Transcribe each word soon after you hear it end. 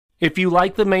If you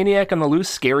like the Maniac on the Loose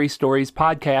Scary Stories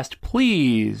podcast,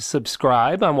 please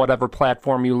subscribe on whatever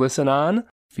platform you listen on.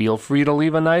 Feel free to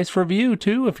leave a nice review,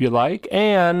 too, if you like,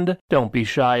 and don't be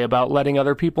shy about letting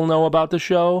other people know about the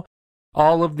show.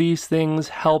 All of these things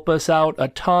help us out a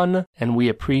ton, and we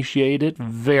appreciate it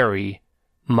very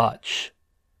much.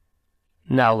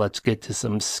 Now let's get to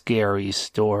some scary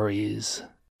stories.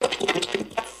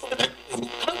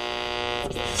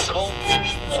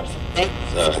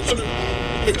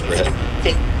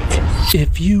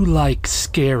 If you like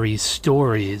scary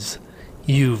stories,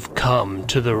 you've come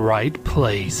to the right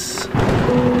place.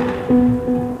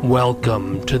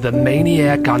 Welcome to the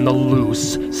Maniac on the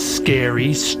Loose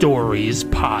Scary Stories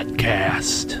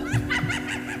podcast.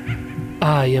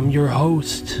 I am your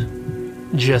host,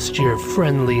 just your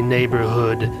friendly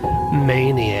neighborhood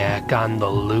Maniac on the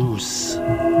Loose.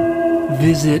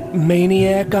 Visit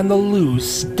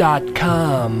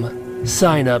maniacontheloose.com.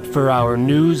 Sign up for our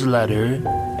newsletter,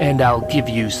 and I'll give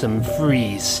you some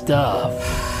free stuff.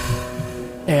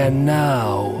 And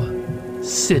now,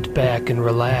 sit back and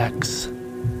relax.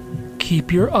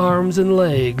 Keep your arms and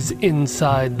legs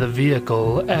inside the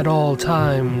vehicle at all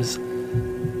times,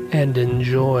 and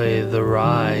enjoy the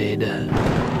ride.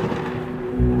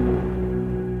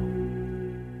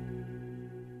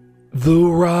 The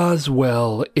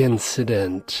Roswell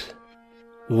Incident.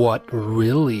 What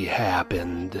really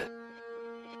happened?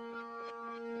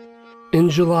 In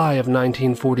July of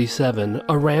 1947,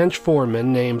 a ranch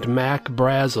foreman named Mac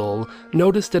Brazel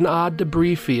noticed an odd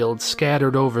debris field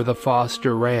scattered over the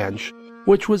Foster Ranch,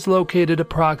 which was located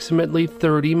approximately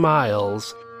 30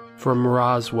 miles from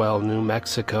Roswell, New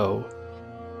Mexico.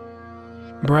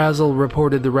 Brazel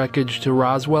reported the wreckage to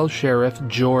Roswell Sheriff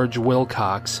George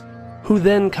Wilcox, who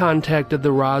then contacted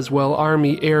the Roswell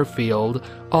Army Airfield,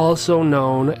 also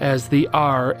known as the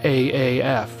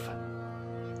RAAF.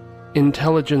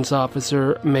 Intelligence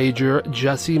Officer Major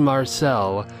Jesse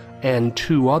Marcel and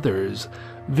two others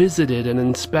visited and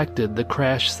inspected the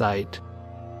crash site.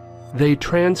 They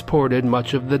transported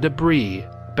much of the debris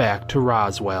back to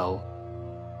Roswell.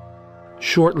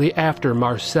 Shortly after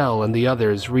Marcel and the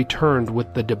others returned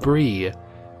with the debris,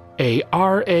 a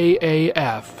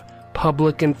RAAF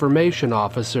public information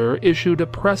officer issued a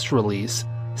press release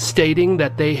stating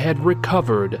that they had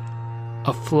recovered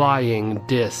a flying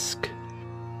disc.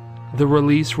 The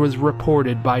release was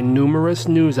reported by numerous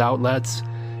news outlets,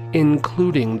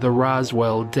 including the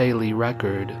Roswell Daily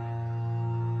Record.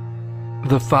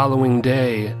 The following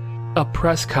day, a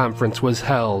press conference was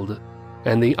held,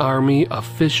 and the Army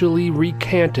officially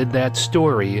recanted that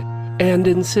story and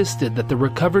insisted that the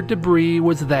recovered debris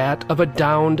was that of a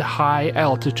downed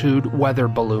high-altitude weather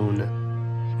balloon.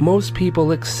 Most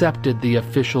people accepted the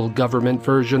official government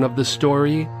version of the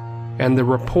story, and the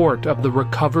report of the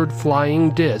recovered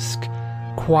flying disc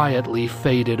quietly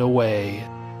faded away.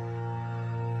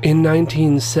 In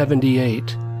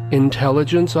 1978,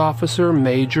 Intelligence Officer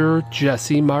Major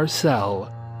Jesse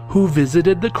Marcel, who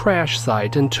visited the crash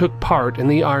site and took part in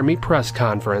the Army press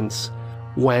conference,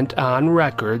 went on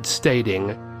record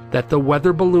stating that the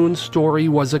weather balloon story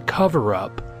was a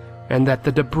cover-up and that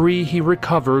the debris he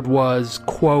recovered was,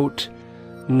 quote,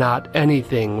 not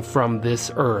anything from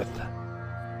this earth.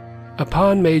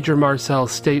 Upon Major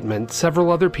Marcel's statement,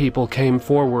 several other people came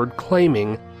forward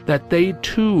claiming that they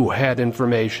too had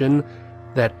information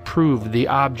that proved the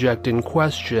object in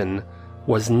question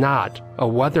was not a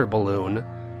weather balloon,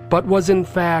 but was in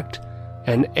fact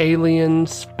an alien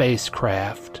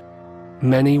spacecraft.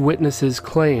 Many witnesses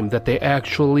claimed that they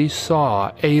actually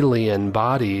saw alien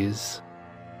bodies.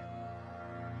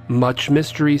 Much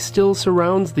mystery still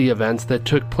surrounds the events that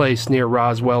took place near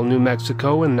Roswell, New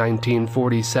Mexico in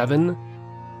 1947.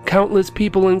 Countless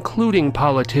people, including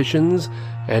politicians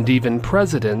and even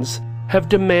presidents, have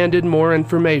demanded more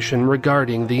information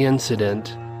regarding the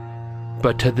incident.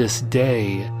 But to this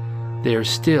day, there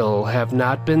still have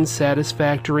not been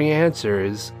satisfactory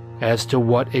answers as to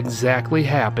what exactly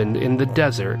happened in the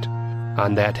desert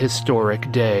on that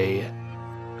historic day.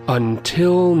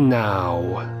 Until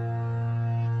now.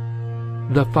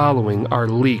 The following are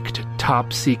leaked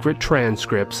top-secret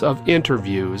transcripts of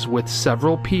interviews with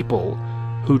several people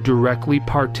who directly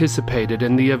participated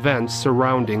in the events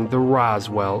surrounding the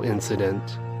Roswell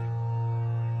incident.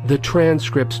 The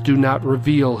transcripts do not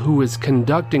reveal who is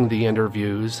conducting the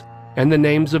interviews, and the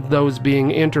names of those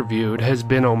being interviewed has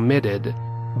been omitted,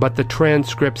 but the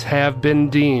transcripts have been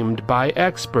deemed by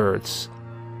experts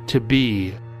to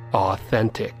be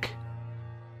authentic.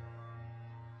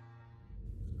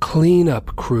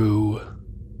 Cleanup crew.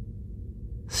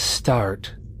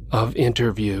 Start of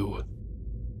interview.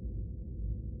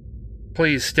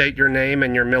 Please state your name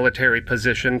and your military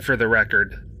position for the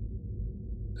record.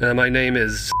 My name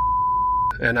is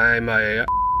and I'm a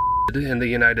in the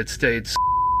United States.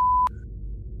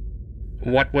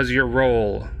 What was your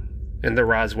role in the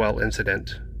Roswell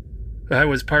incident? I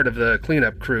was part of the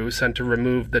cleanup crew sent to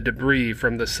remove the debris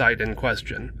from the site in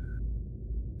question.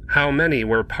 How many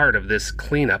were part of this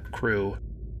cleanup crew?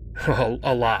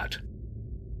 A lot.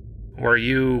 Were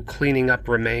you cleaning up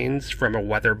remains from a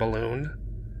weather balloon?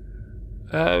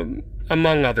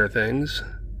 Among other things.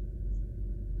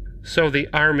 So the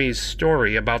Army's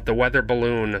story about the weather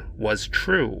balloon was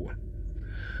true.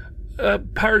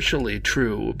 Partially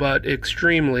true, but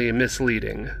extremely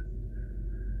misleading.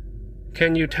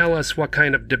 Can you tell us what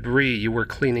kind of debris you were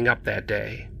cleaning up that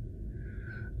day?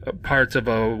 Parts of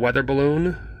a weather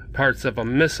balloon, parts of a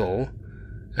missile,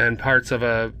 and parts of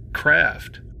a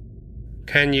craft.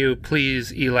 Can you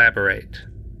please elaborate?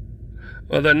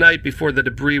 Well, the night before the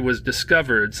debris was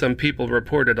discovered, some people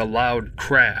reported a loud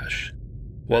crash.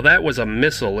 Well, that was a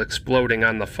missile exploding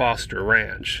on the Foster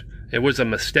Ranch. It was a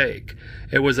mistake.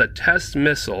 It was a test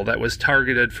missile that was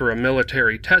targeted for a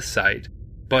military test site,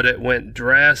 but it went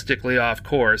drastically off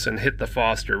course and hit the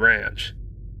Foster Ranch.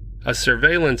 A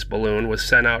surveillance balloon was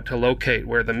sent out to locate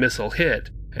where the missile hit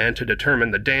and to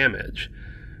determine the damage.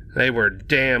 They were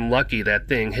damn lucky that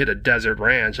thing hit a desert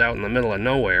ranch out in the middle of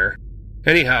nowhere.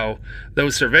 Anyhow,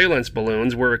 those surveillance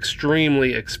balloons were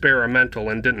extremely experimental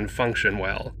and didn't function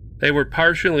well. They were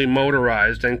partially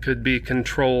motorized and could be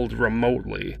controlled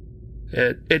remotely.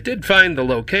 It did find the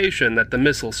location that the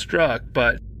missile struck,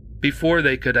 but before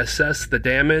they could assess the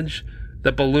damage,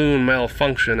 the balloon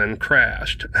malfunctioned and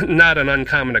crashed. Not an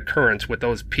uncommon occurrence with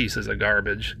those pieces of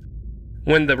garbage.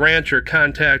 When the rancher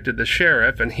contacted the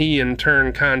sheriff and he in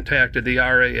turn contacted the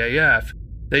RAAF,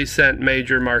 they sent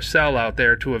Major Marcel out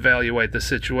there to evaluate the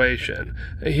situation.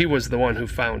 He was the one who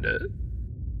found it.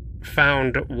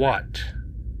 Found what?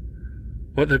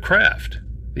 Well, the craft.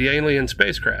 The alien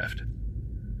spacecraft.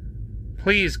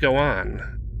 Please go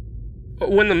on.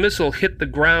 When the missile hit the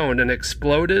ground and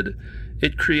exploded,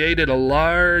 it created a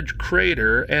large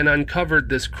crater and uncovered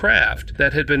this craft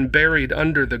that had been buried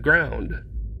under the ground.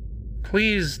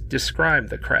 Please describe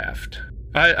the craft.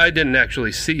 I didn't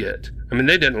actually see it. I mean,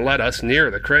 they didn't let us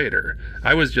near the crater.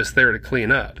 I was just there to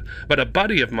clean up. But a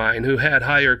buddy of mine who had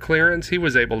higher clearance, he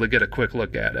was able to get a quick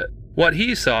look at it. What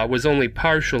he saw was only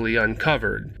partially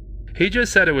uncovered. He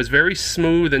just said it was very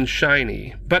smooth and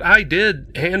shiny, but I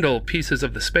did handle pieces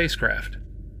of the spacecraft.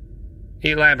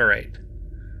 Elaborate.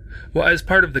 Well, as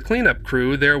part of the cleanup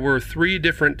crew, there were 3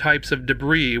 different types of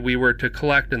debris we were to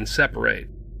collect and separate.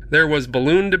 There was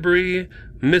balloon debris,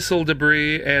 missile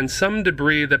debris, and some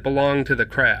debris that belonged to the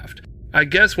craft. I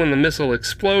guess when the missile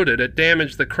exploded, it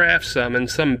damaged the craft some, and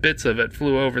some bits of it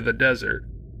flew over the desert.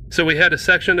 So we had a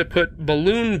section to put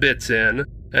balloon bits in,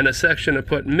 and a section to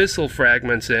put missile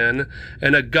fragments in,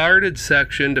 and a guarded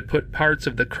section to put parts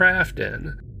of the craft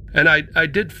in. And I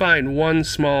did find one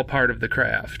small part of the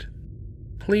craft.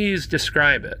 Please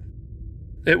describe it.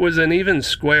 It was an even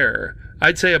square,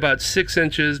 I'd say about 6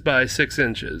 inches by 6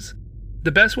 inches.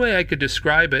 The best way I could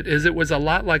describe it is it was a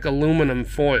lot like aluminum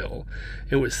foil.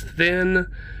 It was thin,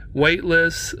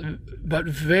 weightless, but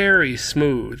very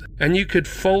smooth, and you could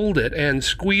fold it and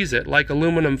squeeze it like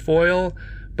aluminum foil,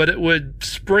 but it would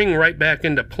spring right back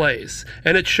into place,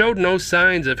 and it showed no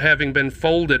signs of having been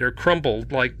folded or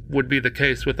crumpled like would be the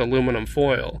case with aluminum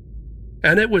foil.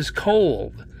 And it was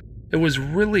cold. It was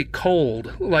really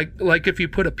cold, like if you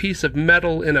put a piece of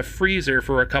metal in a freezer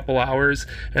for a couple hours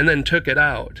and then took it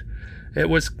out. It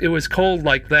was cold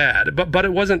like that, but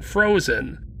it wasn't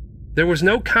frozen. There was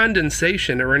no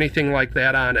condensation or anything like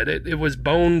that on it. It was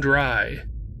bone dry.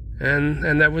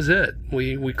 And that was it.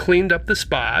 We cleaned up the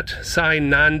spot, signed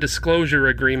non-disclosure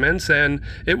agreements, and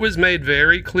it was made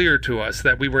very clear to us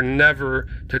that we were never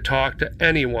to talk to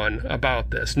anyone about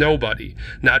this. Nobody.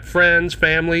 Not friends,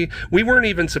 family. We weren't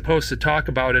even supposed to talk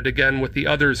about it again with the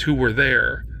others who were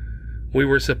there. We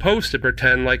were supposed to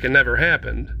pretend like it never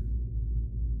happened.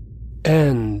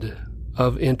 End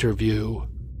of interview.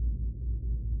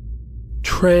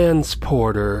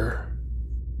 Transporter.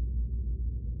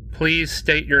 Please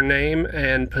state your name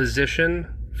and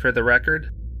position for the record.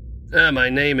 My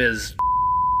name is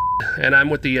and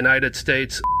I'm with the United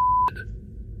States.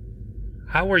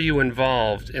 How were you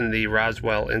involved in the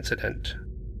Roswell incident?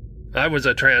 I was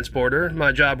a transporter.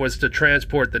 My job was to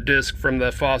transport the disc from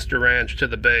the Foster Ranch to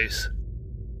the base.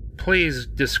 Please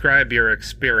describe your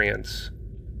experience.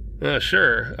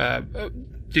 Sure.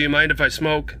 Do you mind if I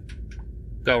smoke?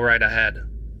 Go right ahead.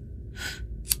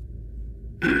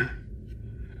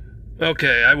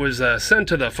 Okay, I was sent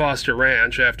to the Foster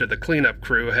Ranch after the cleanup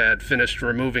crew had finished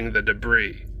removing the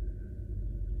debris.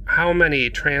 How many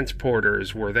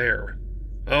transporters were there?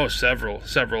 Oh, several.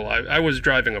 I was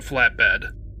driving a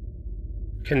flatbed.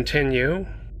 Continue.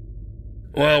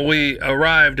 Well, we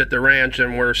arrived at the ranch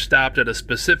and were stopped at a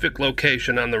specific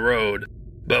location on the road,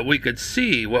 but we could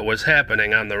see what was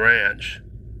happening on the ranch.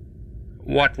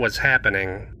 What was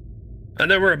happening?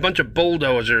 There were a bunch of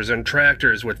bulldozers and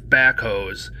tractors with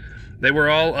backhoes. They were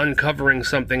all uncovering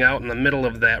something out in the middle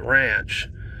of that ranch.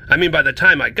 I mean, by the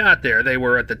time I got there, they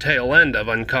were at the tail end of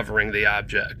uncovering the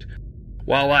object.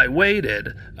 While I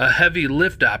waited, a heavy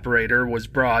lift operator was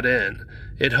brought in.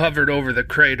 It hovered over the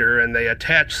crater and they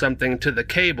attached something to the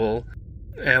cable,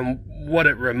 and what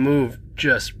it removed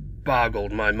just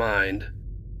boggled my mind.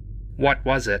 What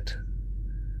was it?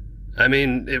 I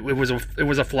mean, it was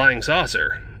a flying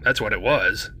saucer. That's what it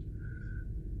was.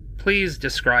 Please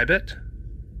describe it.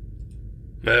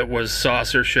 It was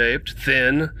saucer-shaped,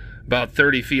 thin, about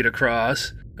 30 feet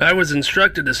across. I was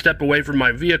instructed to step away from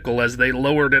my vehicle as they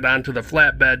lowered it onto the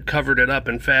flatbed, covered it up,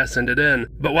 and fastened it in.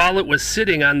 But while it was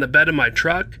sitting on the bed of my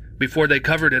truck, before they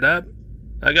covered it up,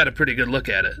 I got a pretty good look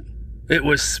at it. It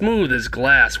was smooth as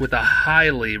glass with a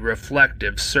highly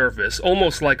reflective surface,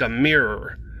 almost like a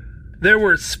mirror. There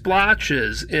were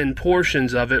splotches in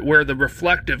portions of it where the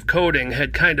reflective coating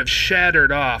had kind of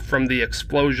shattered off from the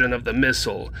explosion of the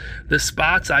missile. The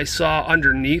spots I saw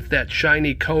underneath that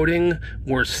shiny coating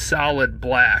were solid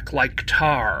black, like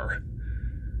tar.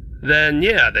 Then,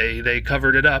 yeah, they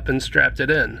covered it up and strapped it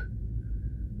in.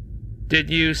 Did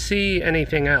you see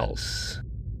anything else?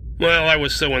 Well, I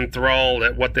was so enthralled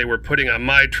at what they were putting on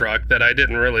my truck that I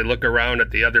didn't really look around at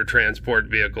the other transport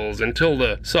vehicles until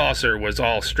the saucer was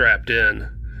all strapped in.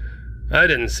 I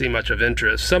didn't see much of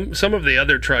interest. Some of the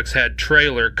other trucks had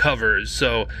trailer covers,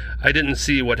 so I didn't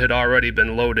see what had already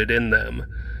been loaded in them.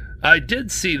 I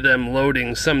did see them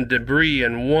loading some debris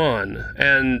in one,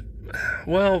 and,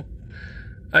 well,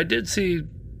 I did see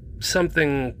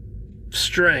something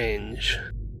strange.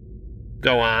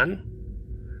 Go on.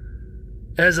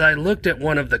 As I looked at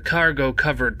one of the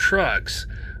cargo-covered trucks,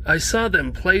 I saw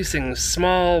them placing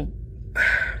small...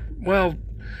 well,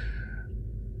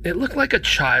 it looked like a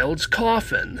child's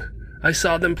coffin. I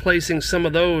saw them placing some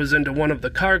of those into one of the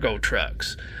cargo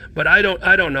trucks, but I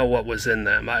don't know what was in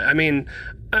them. I mean,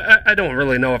 I don't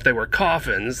really know if they were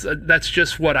coffins. That's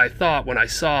just what I thought when I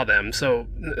saw them, so...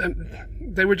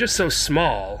 they were just so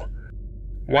small.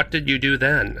 What did you do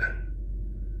then?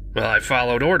 Well, I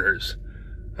followed orders.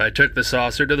 I took the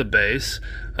saucer to the base.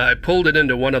 I pulled it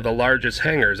into one of the largest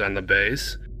hangars on the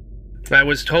base. I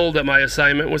was told that my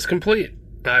assignment was complete.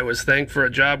 I was thanked for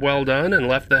a job well done and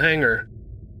left the hangar.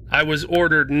 I was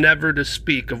ordered never to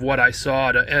speak of what I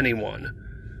saw to anyone,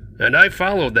 and I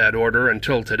followed that order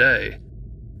until today.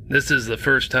 This is the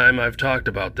first time I've talked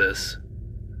about this.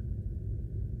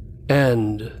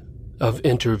 End of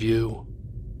interview.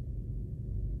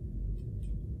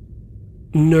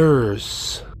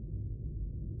 Nurse.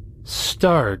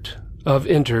 Start of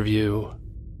interview.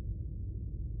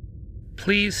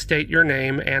 Please state your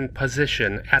name and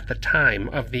position at the time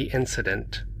of the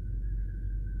incident.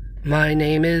 My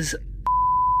name is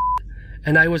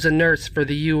and I was a nurse for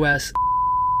the U.S.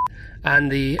 on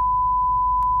the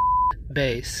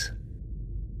base.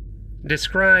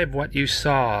 Describe what you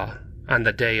saw on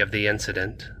the day of the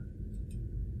incident.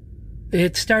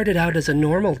 It started out as a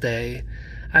normal day.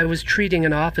 I was treating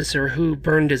an officer who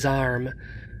burned his arm.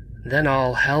 Then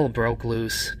all hell broke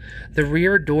loose. The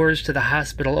rear doors to the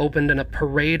hospital opened and a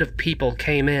parade of people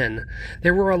came in.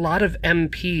 There were a lot of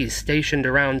MPs stationed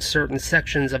around certain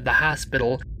sections of the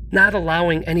hospital, not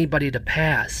allowing anybody to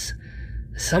pass.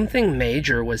 Something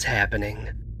major was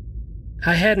happening.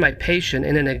 I had my patient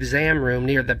in an exam room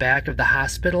near the back of the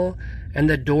hospital, and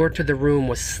the door to the room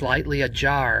was slightly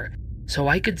ajar, so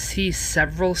I could see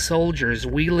several soldiers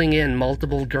wheeling in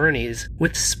multiple gurneys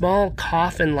with small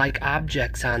coffin-like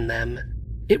objects on them.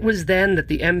 It was then that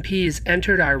the MPs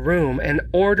entered our room and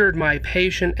ordered my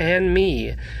patient and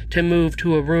me to move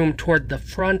to a room toward the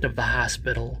front of the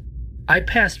hospital. I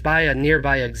passed by a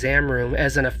nearby exam room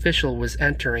as an official was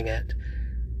entering it.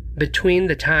 Between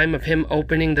the time of him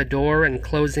opening the door and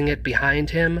closing it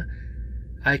behind him,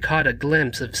 I caught a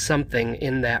glimpse of something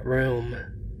in that room.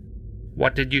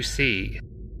 What did you see?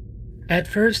 At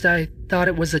first I thought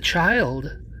it was a child.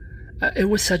 It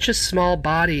was such a small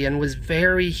body and was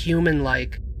very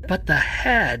human-like. But the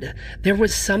head, there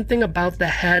was something about the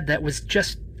head that was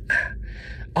just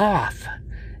off.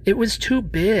 It was too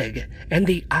big, and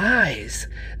the eyes,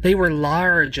 they were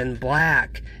large and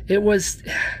black. It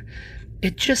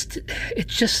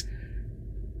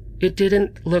It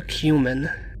didn't look human.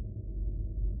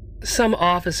 Some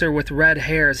officer with red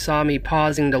hair saw me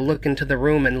pausing to look into the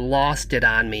room and lost it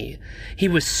on me. He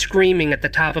was screaming at the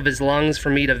top of his lungs for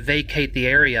me to vacate the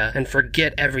area and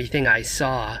forget everything I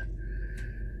saw.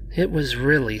 It was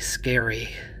really scary.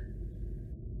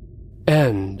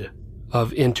 End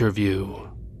of interview.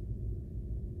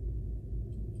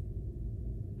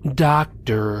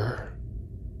 Doctor.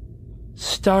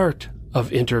 Start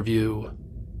of interview.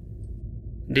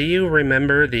 Do you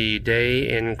remember the day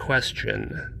in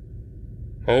question?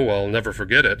 Oh, I'll never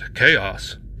forget it.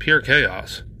 Chaos. Pure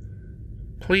chaos.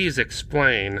 Please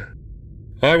explain.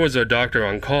 I was a doctor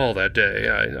on call that day.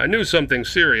 I knew something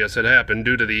serious had happened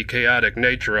due to the chaotic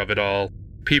nature of it all.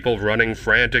 People running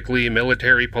frantically,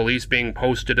 military police being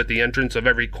posted at the entrance of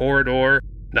every corridor,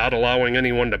 not allowing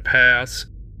anyone to pass,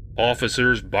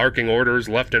 officers barking orders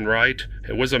left and right.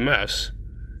 It was a mess.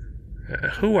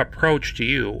 Who approached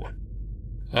you?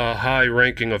 A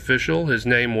high-ranking official. His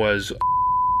name was...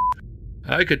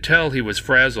 I could tell he was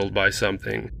frazzled by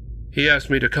something. He asked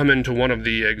me to come into one of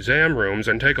the exam rooms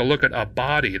and take a look at a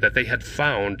body that they had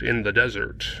found in the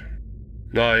desert.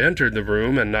 I entered the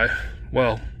room and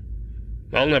I'll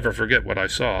never forget what I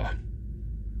saw.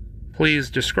 Please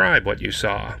describe what you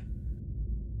saw.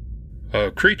 A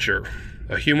creature.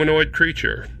 A humanoid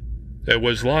creature. It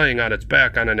was lying on its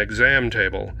back on an exam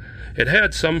table. It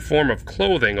had some form of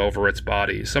clothing over its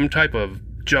body, some type of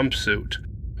jumpsuit.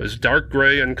 It was dark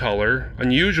gray in color,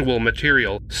 unusual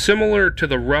material, similar to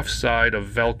the rough side of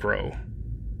Velcro.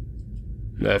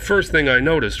 The first thing I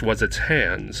noticed was its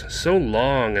hands, so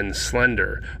long and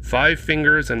slender, 5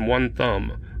 fingers and 1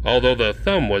 thumb, although the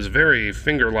thumb was very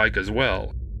finger-like as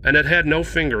well, and it had no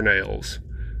fingernails.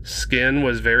 Skin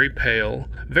was very pale,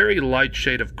 very light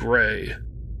shade of gray.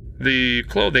 The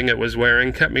clothing it was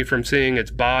wearing kept me from seeing its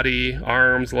body,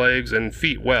 arms, legs, and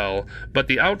feet well, but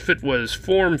the outfit was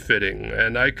form-fitting,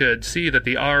 and I could see that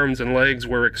the arms and legs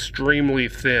were extremely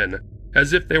thin,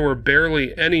 as if there were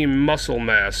barely any muscle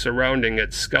mass surrounding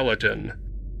its skeleton.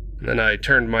 Then I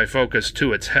turned my focus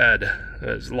to its head. It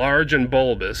was large and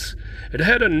bulbous. It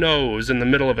had a nose in the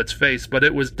middle of its face, but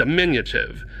it was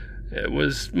diminutive. It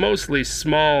was mostly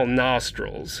small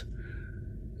nostrils.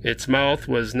 Its mouth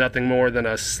was nothing more than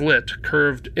a slit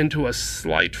curved into a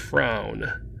slight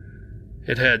frown.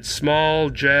 It had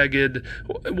small, jagged,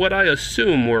 what I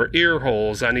assume were ear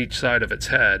holes on each side of its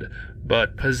head,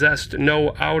 but possessed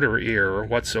no outer ear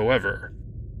whatsoever.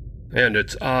 And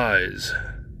its eyes.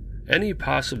 Any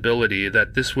possibility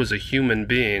that this was a human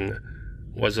being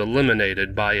was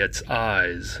eliminated by its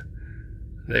eyes.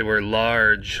 They were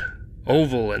large,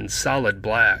 oval, and solid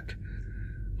black.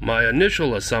 My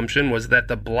initial assumption was that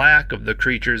the black of the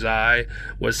creature's eye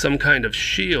was some kind of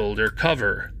shield or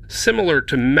cover, similar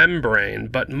to membrane,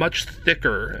 but much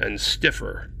thicker and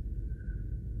stiffer.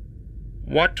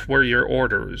 What were your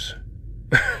orders?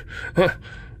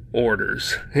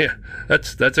 Orders. Yeah,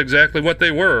 that's exactly what they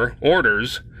were,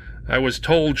 orders. I was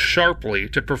told sharply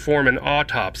to perform an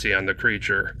autopsy on the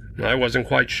creature. I wasn't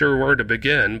quite sure where to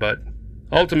begin, but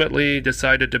ultimately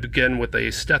decided to begin with a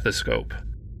stethoscope.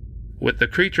 With the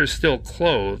creature still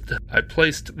clothed, I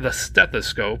placed the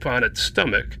stethoscope on its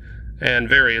stomach and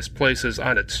various places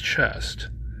on its chest.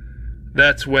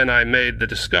 That's when I made the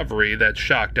discovery that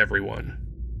shocked everyone.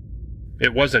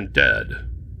 It wasn't dead.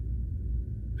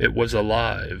 It was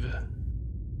alive.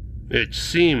 It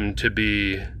seemed to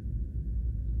be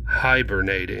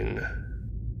hibernating.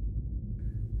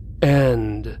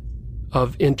 End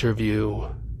of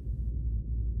interview.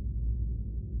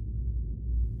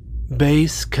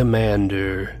 Base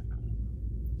Commander.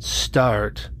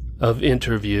 Start of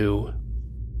interview.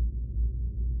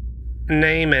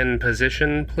 Name and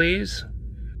position, please.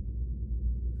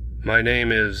 My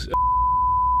name is...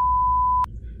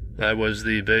 I was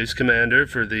the base commander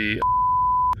for the...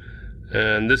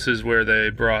 and this is where they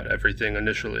brought everything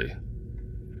initially.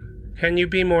 Can you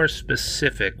be more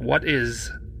specific? What is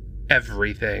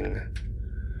everything?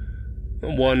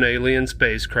 1 alien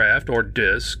spacecraft, or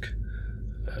disk.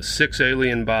 6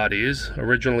 alien bodies,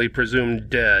 originally presumed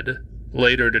dead,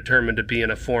 later determined to be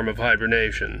in a form of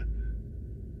hibernation.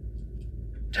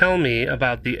 Tell me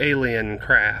about the alien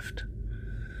craft.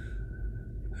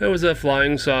 It was a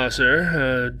flying saucer,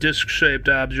 a disc-shaped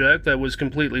object that was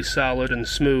completely solid and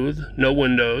smooth, no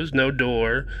windows, no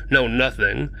door, no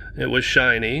nothing. It was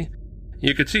shiny.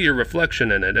 You could see your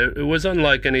reflection in it. It was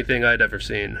unlike anything I'd ever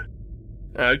seen.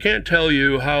 I can't tell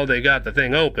you how they got the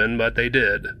thing open, but they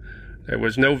did. There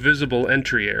was no visible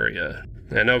entry area.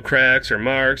 And no cracks or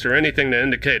marks or anything to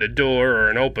indicate a door or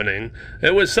an opening.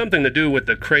 It was something to do with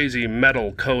the crazy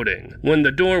metal coating. When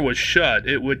the door was shut,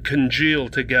 it would congeal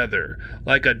together,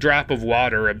 like a drop of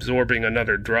water absorbing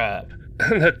another drop.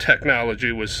 The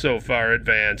technology was so far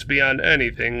advanced, beyond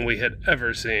anything we had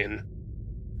ever seen.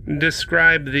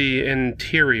 Describe the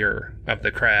interior of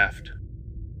the craft.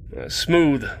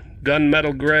 Smooth,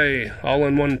 gunmetal gray, all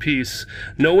in one piece.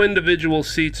 No individual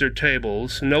seats or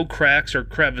tables, no cracks or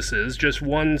crevices, just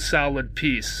one solid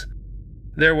piece.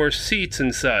 There were seats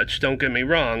and such, don't get me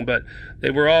wrong, but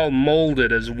they were all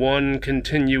molded as one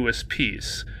continuous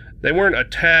piece. They weren't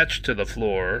attached to the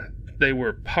floor, they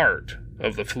were part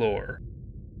of the floor.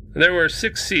 There were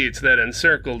 6 seats that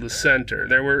encircled the center.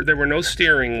 There were no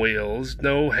steering wheels,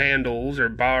 no handles or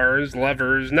bars,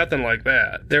 levers, nothing like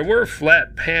that. There were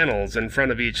flat panels in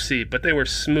front of each seat, but they were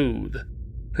smooth.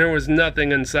 There was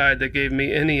nothing inside that gave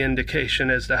me any indication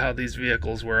as to how these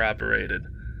vehicles were operated.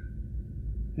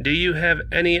 Do you have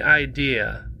any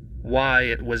idea why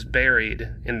it was buried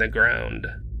in the ground?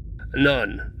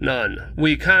 None.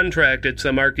 We contracted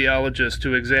some archaeologists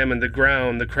to examine the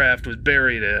ground the craft was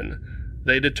buried in.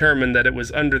 They determined that it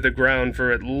was under the ground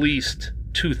for at least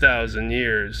 2,000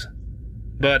 years.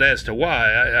 But as to why,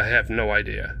 I have no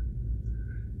idea.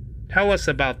 Tell us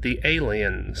about the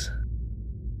aliens.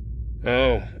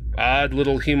 Oh, odd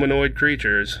little humanoid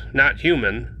creatures. Not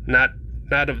human, not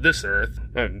of this Earth,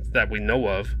 that we know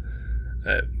of.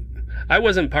 I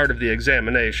wasn't part of the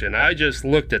examination. I just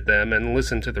looked at them and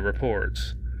listened to the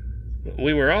reports.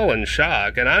 We were all in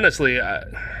shock, and honestly, a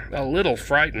little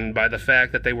frightened by the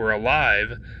fact that they were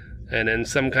alive and in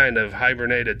some kind of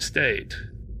hibernated state.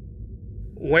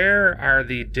 Where are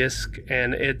the disk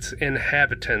and its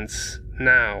inhabitants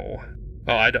now?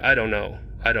 Oh, I don't know.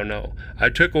 I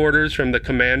took orders from the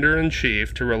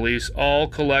Commander-in-Chief to release all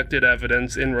collected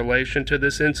evidence in relation to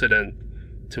this incident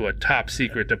to a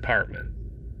top-secret department.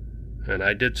 And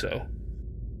I did so.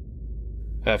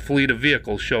 A fleet of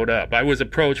vehicles showed up. I was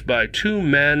approached by 2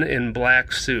 men in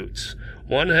black suits.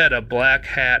 One had a black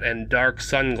hat and dark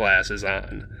sunglasses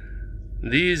on.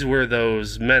 These were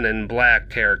those men in black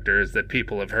characters that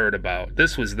people have heard about.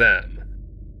 This was them.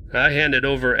 I handed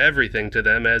over everything to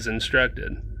them as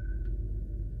instructed.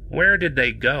 Where did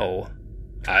they go?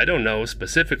 I don't know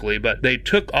specifically, but they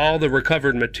took all the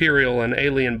recovered material and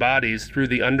alien bodies through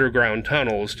the underground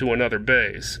tunnels to another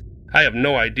base. I have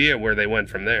no idea where they went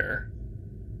from there.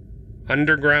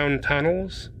 Underground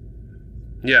tunnels?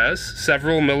 Yes,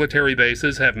 several military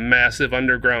bases have massive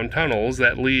underground tunnels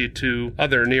that lead to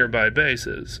other nearby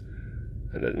bases.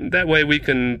 That way we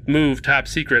can move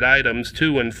top-secret items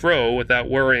to and fro without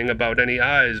worrying about any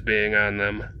eyes being on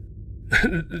them.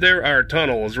 There are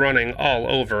tunnels running all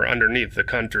over underneath the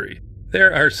country.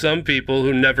 There are some people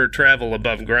who never travel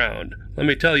above ground. Let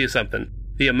me tell you something.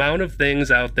 The amount of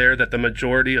things out there that the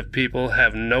majority of people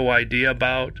have no idea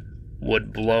about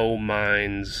would blow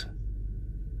minds.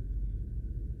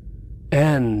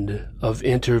 End of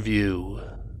interview.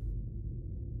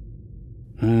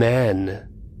 Men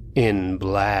in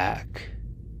black.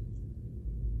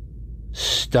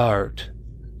 Start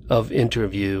of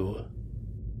interview.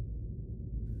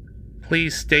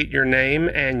 Please state your name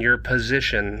and your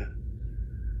position.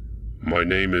 My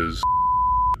name is...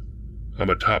 I'm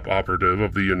a top operative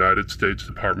of the United States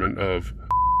Department of...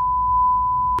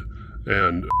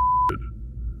 and...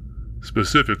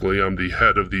 Specifically, I'm the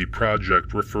head of the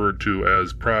project referred to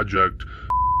as Project...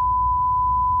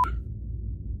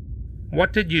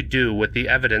 What did you do with the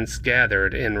evidence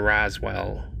gathered in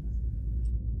Roswell?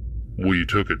 We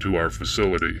took it to our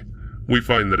facility. We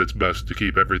find that it's best to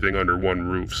keep everything under one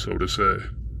roof, so to say.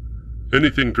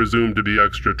 Anything presumed to be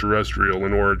extraterrestrial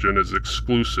in origin is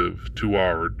exclusive to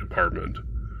our department.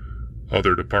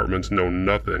 Other departments know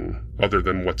nothing other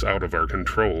than what's out of our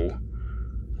control.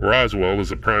 Roswell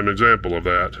is a prime example of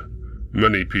that.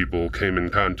 Many people came in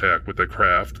contact with the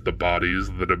craft, the bodies,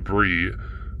 the debris,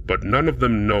 but none of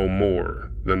them know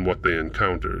more than what they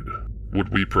encountered. Would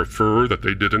we prefer that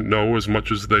they didn't know as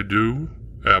much as they do?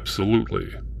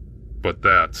 Absolutely. But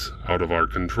that's out of our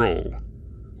control.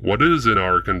 What is in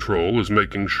our control is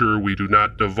making sure we do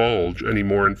not divulge any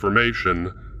more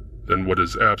information than what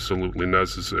is absolutely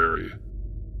necessary.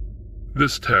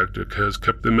 This tactic has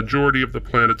kept the majority of the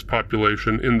planet's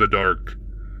population in the dark.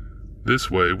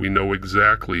 This way we know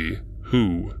exactly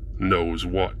who knows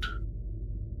what.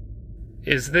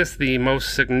 Is this the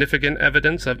most significant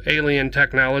evidence of alien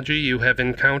technology you have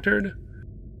encountered?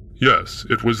 Yes,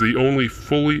 it was the only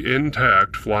fully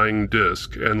intact flying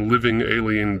disc and living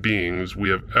alien beings we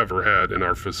have ever had in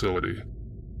our facility.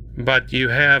 But you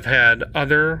have had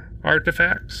other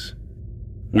artifacts?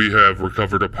 We have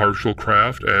recovered a partial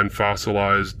craft and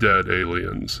fossilized dead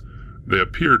aliens. They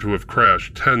appear to have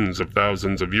crashed tens of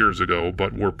thousands of years ago,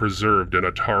 but were preserved in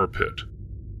a tar pit.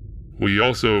 We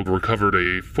also recovered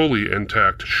a fully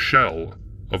intact shell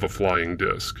of a flying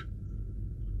disc.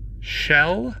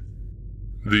 Shell?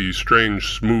 The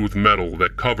strange smooth metal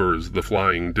that covers the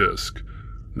flying disc.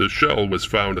 The shell was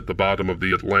found at the bottom of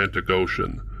the Atlantic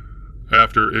Ocean.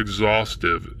 After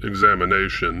exhaustive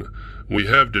examination, we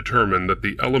have determined that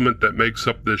the element that makes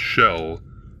up this shell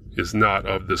is not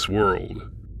of this world.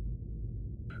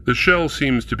 The shell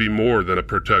seems to be more than a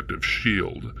protective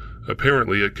shield.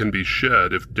 Apparently it can be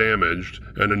shed if damaged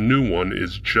and a new one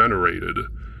is generated.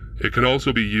 It can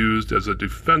also be used as a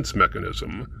defense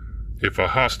mechanism. If a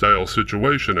hostile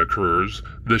situation occurs,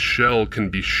 the shell can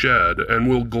be shed and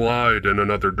will glide in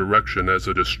another direction as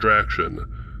a distraction.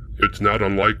 It's not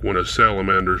unlike when a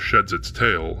salamander sheds its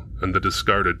tail, and the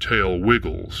discarded tail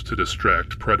wiggles to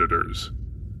distract predators.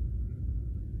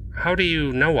 How do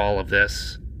you know all of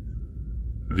this?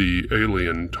 The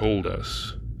alien told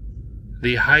us.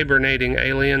 The hibernating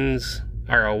aliens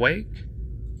are awake?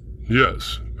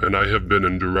 Yes, and I have been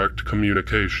in direct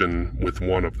communication with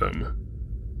one of them.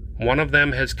 One of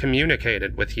them has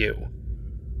communicated with you.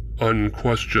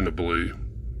 Unquestionably.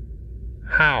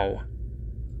 How?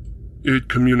 It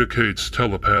communicates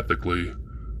telepathically.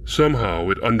 Somehow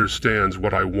it understands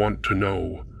what I want to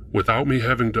know, without me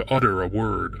having to utter a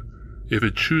word. If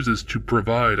it chooses to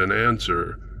provide an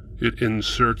answer, it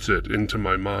inserts it into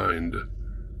my mind.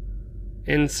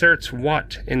 Inserts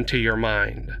what into your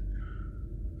mind?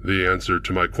 The answer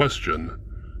to my question.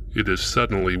 It is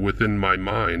suddenly within my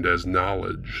mind as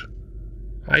knowledge.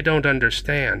 I don't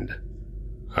understand.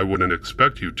 I wouldn't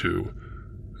expect you to,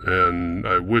 and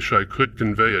I wish I could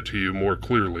convey it to you more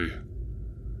clearly.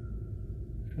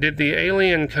 Did the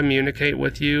alien communicate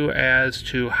with you as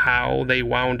to how they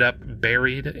wound up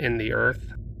buried in the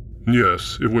earth?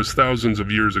 Yes, it was thousands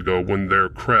of years ago when their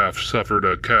craft suffered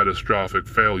a catastrophic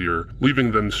failure,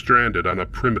 leaving them stranded on a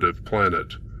primitive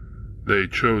planet. They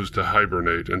chose to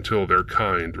hibernate until their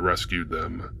kind rescued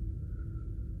them.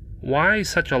 Why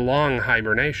such a long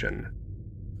hibernation?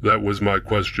 That was my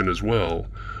question as well.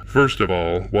 First of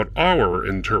all, what our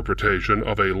interpretation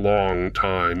of a long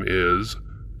time is,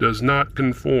 does not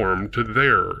conform to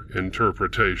their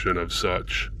interpretation of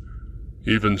such.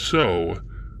 Even so,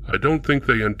 I don't think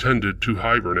they intended to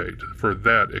hibernate for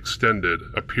that extended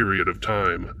a period of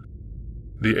time.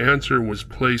 The answer was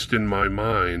placed in my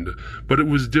mind, but it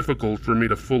was difficult for me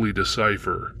to fully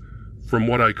decipher. From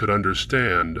what I could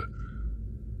understand,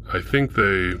 I think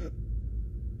they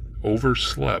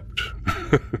overslept.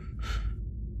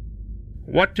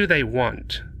 What do they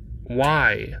want?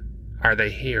 Why are they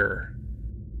here?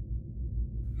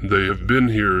 They have been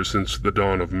here since the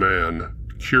dawn of man,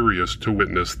 curious to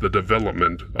witness the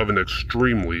development of an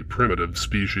extremely primitive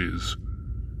species.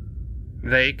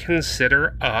 They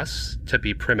consider us to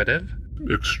be primitive?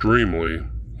 Extremely,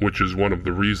 which is one of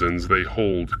the reasons they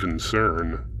hold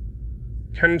concern.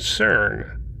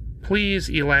 Concern? Please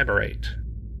elaborate.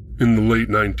 In the late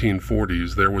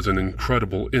 1940s, there was an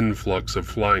incredible influx of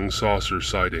flying saucer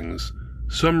sightings.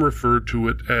 Some refer to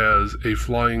it as a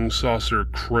flying saucer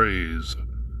craze.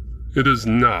 It is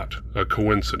not a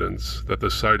coincidence that the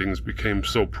sightings became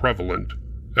so prevalent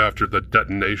after the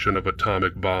detonation of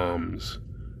atomic bombs.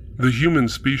 The human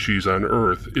species on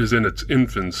Earth is in its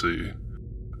infancy.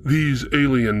 These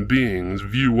alien beings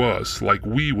view us like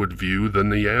we would view the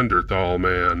Neanderthal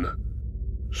man.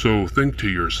 So think to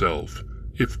yourself,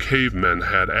 if cavemen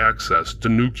had access to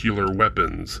nuclear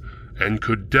weapons and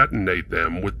could detonate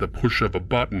them with the push of a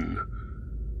button,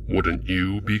 wouldn't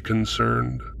you be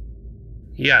concerned?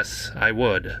 Yes, I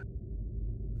would.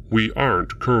 We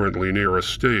aren't currently near a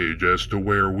stage as to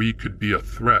where we could be a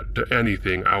threat to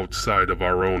anything outside of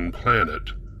our own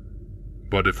planet.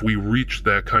 But if we reached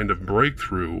that kind of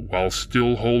breakthrough while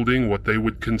still holding what they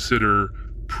would consider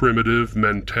primitive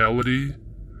mentality,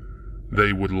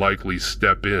 they would likely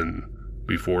step in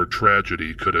before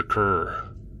tragedy could occur.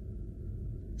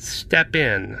 Step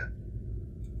in.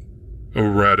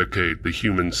 Eradicate the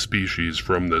human species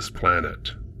from this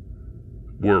planet.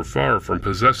 We're far from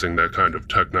possessing that kind of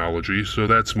technology, so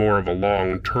that's more of a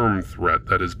long-term threat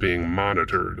that is being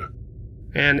monitored.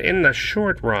 And in the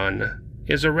short run,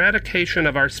 is eradication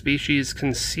of our species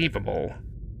conceivable?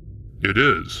 It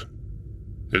is.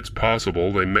 It's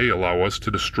possible they may allow us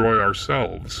to destroy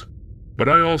ourselves. But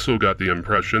I also got the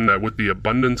impression that with the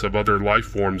abundance of other life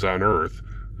forms on Earth,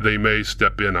 they may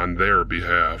step in on their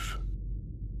behalf.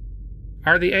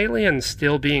 Are the aliens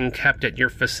still being kept at your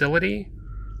facility?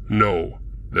 No,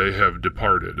 they have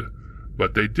departed.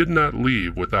 but they did not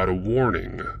leave without a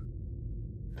warning.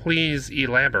 Please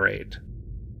elaborate.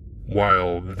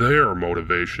 While their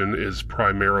motivation is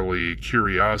primarily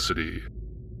curiosity,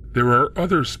 there are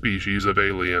other species of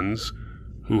aliens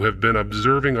who have been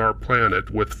observing our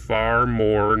planet with far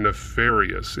more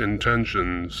nefarious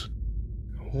intentions.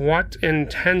 What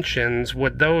intentions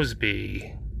would those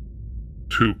be?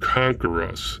 To conquer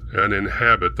us and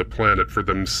inhabit the planet for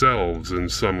themselves in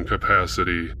some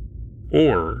capacity,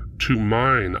 or to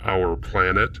mine our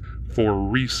planet for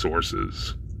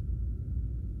resources.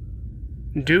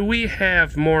 Do we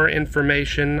have more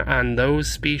information on those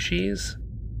species?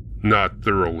 Not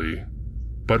thoroughly,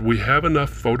 but we have enough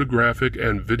photographic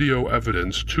and video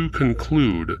evidence to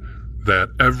conclude that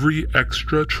every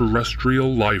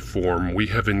extraterrestrial life form we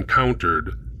have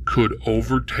encountered could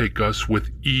overtake us with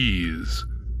ease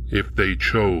if they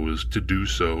chose to do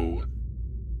so.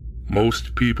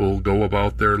 Most people go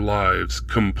about their lives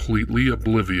completely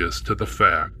oblivious to the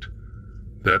fact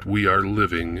that we are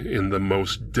living in the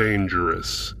most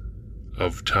dangerous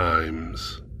of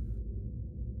times.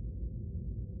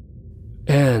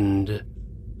 End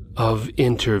of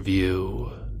interview.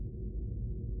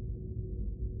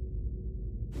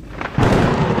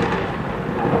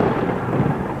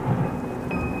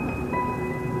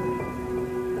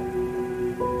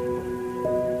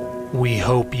 We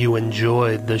hope you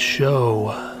enjoyed the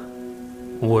show.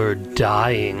 We're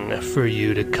dying for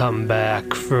you to come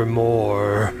back for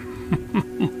more.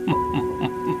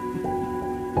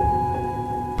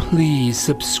 Please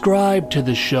subscribe to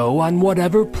the show on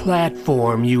whatever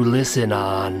platform you listen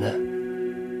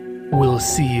on. We'll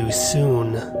see you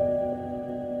soon.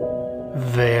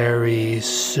 Very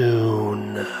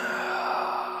soon.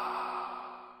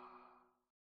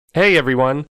 Hey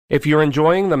everyone! If you're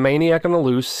enjoying the Maniac on the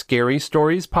Loose Scary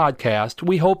Stories podcast,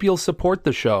 we hope you'll support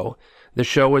the show. The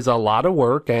show is a lot of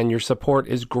work and your support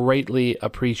is greatly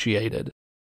appreciated.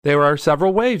 There are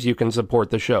several ways you can support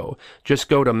the show. Just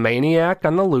go to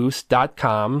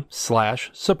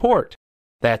maniacontheloose.com/support.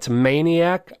 That's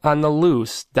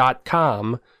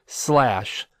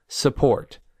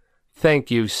maniacontheloose.com/support.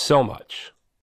 Thank you so much.